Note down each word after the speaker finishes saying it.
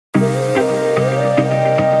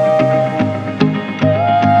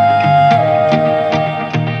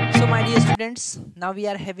students, now we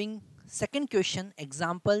are having second question,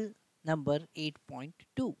 example number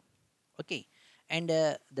 8.2. Okay, and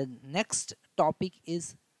the next topic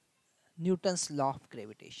is Newton's law of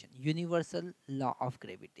gravitation, universal law of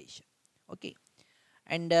gravitation. Okay,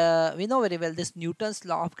 and we know very well this Newton's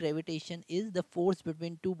law of gravitation is the force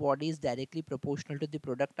between two bodies directly proportional to the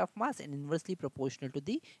product of mass and inversely proportional to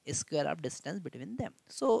the square of distance between them.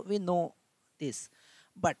 So we know this,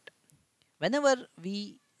 but whenever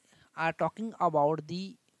we are talking about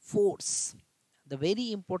the force, the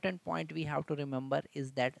very important point we have to remember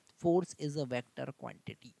is that force is a vector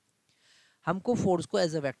quantity. हमको force को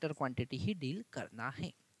as a vector quantity he deal करना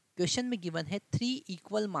है. Question में given है 3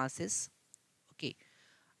 equal masses okay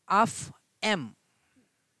of m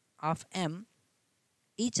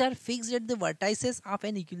each are fixed at the vertices of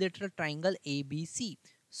an equilateral triangle ABC.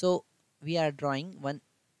 So we are drawing one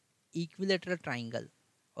equilateral triangle.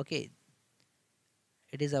 Okay,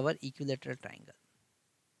 it is our equilateral triangle.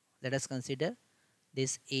 Let us consider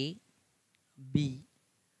this A, B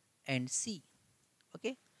and C.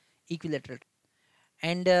 Okay, equilateral,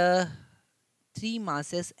 and 3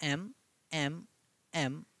 masses m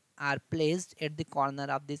are placed at the corner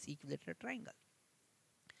of this equilateral triangle.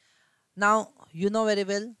 Now you know very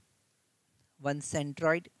well one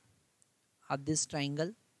centroid of this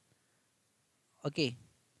triangle. Okay,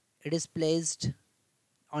 it is placed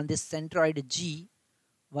on this centroid G.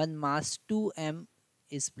 One mass 2m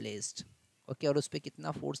is placed. Okay, और उस पे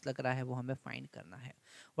कितना force लग रहा है वो हमें find करना है.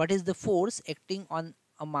 What is the force acting on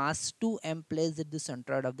a mass 2m placed at the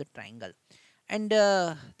centroid of the triangle? And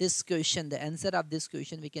this question, the answer of this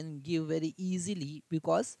question we can give very easily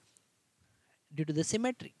because due to the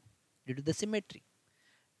symmetry,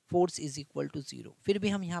 force is equal to 0. फिर भी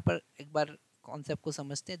हम यहाँ पर एक बार concept को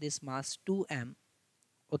समझते हैं. This mass 2m,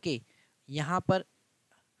 okay, यहाँ पर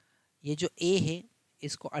ये जो A है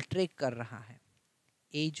इसको अट्रैक्ट कर रहा है.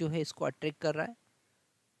 A जो है इसको अट्रैक्ट कर रहा है.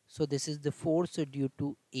 So this is the force due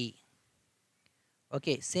to A.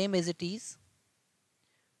 Okay, same as it is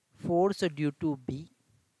force due to B.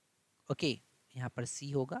 Okay, यहाँ पर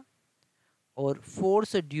C होगा और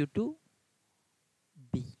force due to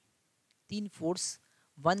B. 3 force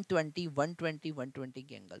 120, 120, 120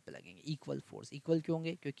 के एंगल पे लगेंगे. Equal force. इक्वल क्यों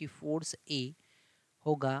होंगे? क्योंकि फोर्स A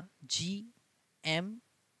होगा G m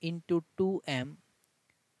into 2m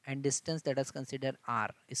and distance let us consider r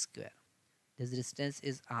square. This distance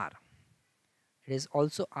is r. It is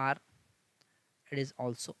also r. It is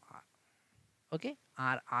also r. Okay,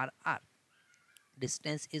 r.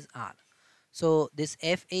 Distance is r. So this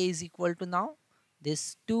fa is equal to now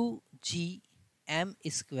this 2g m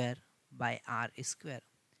square by r square,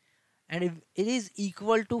 and if it is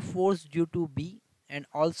equal to force due to b and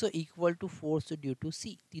also equal to force due to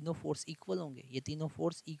c. तीनों force equal होंगे. ये तीनों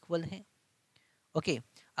force equal हैं. Okay,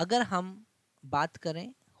 अगर हम बात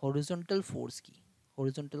करें horizontal force की,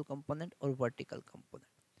 हॉरिजॉन्टल कंपोनेंट और वर्टिकल कंपोनेंट.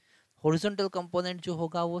 हॉरिजॉन्टल कंपोनेंट जो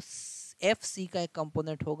होगा वो FC का एक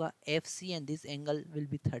कंपोनेंट होगा FC and this angle will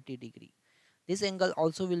be 30 degree. This angle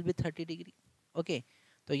also will be 30 degree. Okay,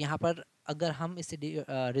 तो यहाँ पर अगर हम इसे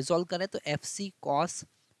रिजॉल्व करें तो FC cos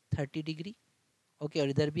 30 डिग्री. ओके, और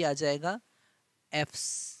इधर भी आ जाएगा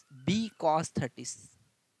FB cos 30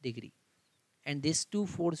 degree and this to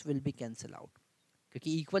force will be cancel out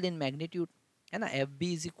क्योंकि इक्वल इन मैग्नीट्यूड है ना. FB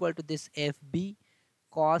is equal to this FB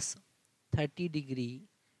cos 30 degree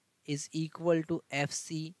is equal to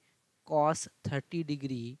FC cos 30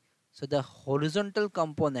 degree. So the horizontal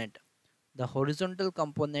component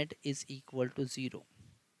is equal to 0.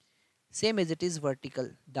 Same as it is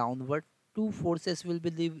vertical downward. Two forces will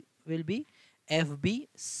be FB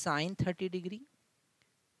sin 30 degree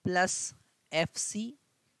plus FC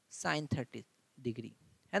sin 30 degree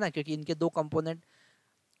है ना, क्योंकि इनके दो component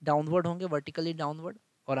downward होंगे, vertically downward.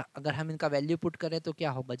 और अगर हम इनका वैल्यू पुट करें तो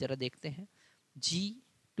क्या होगा जरा देखते हैं. G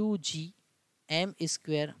 2g m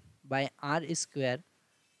square by r square,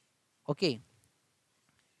 okay,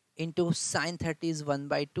 into sin 30 is 1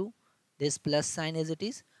 by 2. This plus sign as it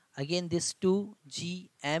is. Again this 2g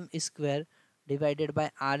m square divided by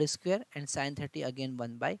r square and sin 30 again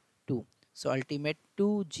 1 by 2. So ultimate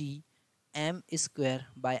 2g m square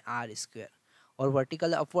by r square. और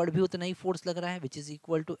vertical upward भी उतना ही force लग रहा है which is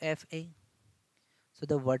equal to FA. So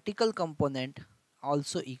the vertical component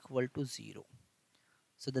also equal to 0.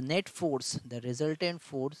 So the net force, the resultant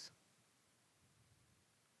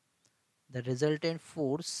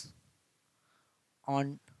force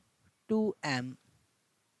on 2m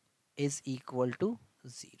is equal to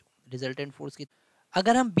 0. Resultant force की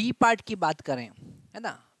अगर हम B part की बात करें है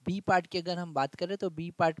ना, B पार्ट की अगर हम बात करें तो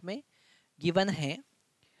B पार्ट में गिवन है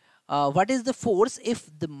what is the force if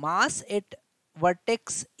the mass at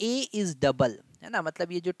vertex A is double, है ना,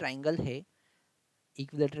 मतलब ये जो ट्राइंगल है,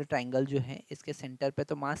 इक्विलेटरल ट्राइंगल जो है, इसके सेंटर पे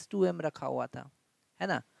तो मास 2m रखा हुआ था, है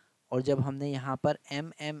ना, और जब हमने यहाँ पर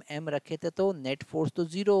m रखे थे तो नेट फोर्स तो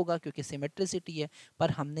 0 होगा क्योंकि सिमेट्रिसिटी है, पर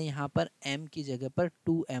हमने यहाँ पर m की जगह पर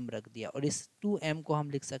 2m रख दिया, और इस 2m को हम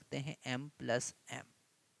लिख सकते हैं m प्लस m।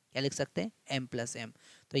 क्या लिख सकते हैं? m plus m।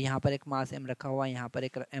 तो यहाँ पर एक मास m रखा हुआ है, यहाँ पर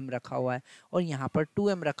एक m रखा हुआ है, और यहाँ पर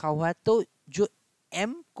 2m रखा हुआ है, तो जो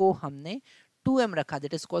m को हमने 2m रखा,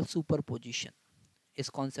 दैट इज कॉल्ड सुपरपोजिशन। इस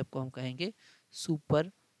कॉन्सेप्ट को हम कहेंगे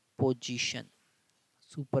superposition,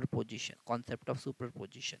 superposition, concept of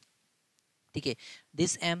superposition. ठीक है,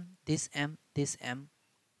 दिस m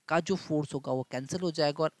का जो फोर्स होगा वो कैंसिल हो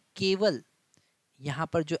जाएगा, और केवल यहाँ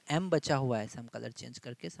पर जो m बचा हुआ है, हम कलर चेंज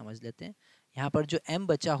करके समझ लेते हैं, यहाँ पर जो m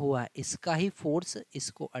बचा हुआ है इसका ही फोर्स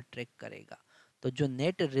इसको अट्रैक्ट करेगा, तो जो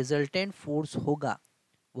नेट रिजल्टेंट फोर्स होगा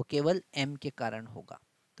वो केवल m के कारण होगा।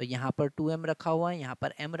 तो यहाँ पर 2m रखा हुआ है, यहाँ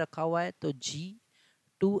पर m रखा हुआ है, तो g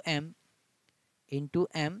 2m into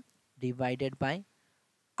m divided by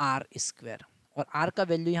r square, और r का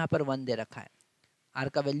वैल्यू यहाँ पर 1 दे रखा है, r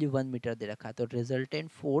का वैल्यू 1 मीटर दे रखा है, तो resultant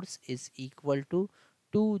force is equal to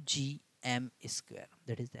 2gm square,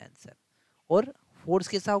 that is the answer. और फोर्स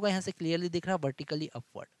कैसा होगा, यहाँ से क्लियरली दिख रहा है, वर्टिकली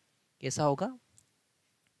अपवर्ड। कैसा होगा?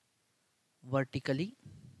 Vertically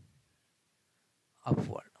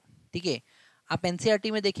upward. ठीक है, आप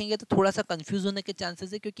एनसीईआरटी में देखेंगे तो थोड़ा सा कंफ्यूज होने के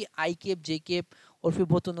चांसेस है, क्योंकि आई केप, जे केप और फिर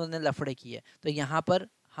बहुत उन्होंने लफड़े किए, तो यहाँ पर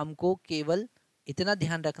हमको केवल इतना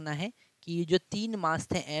ध्यान रखना है कि ये जो 3 मास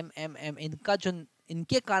थे m, इनका जो,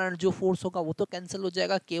 इनके कारण जो फोर्स होगा वो तो कैंसिल हो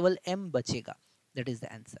जाएगा, केवल m बचेगा, दैट इज द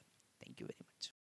आंसर।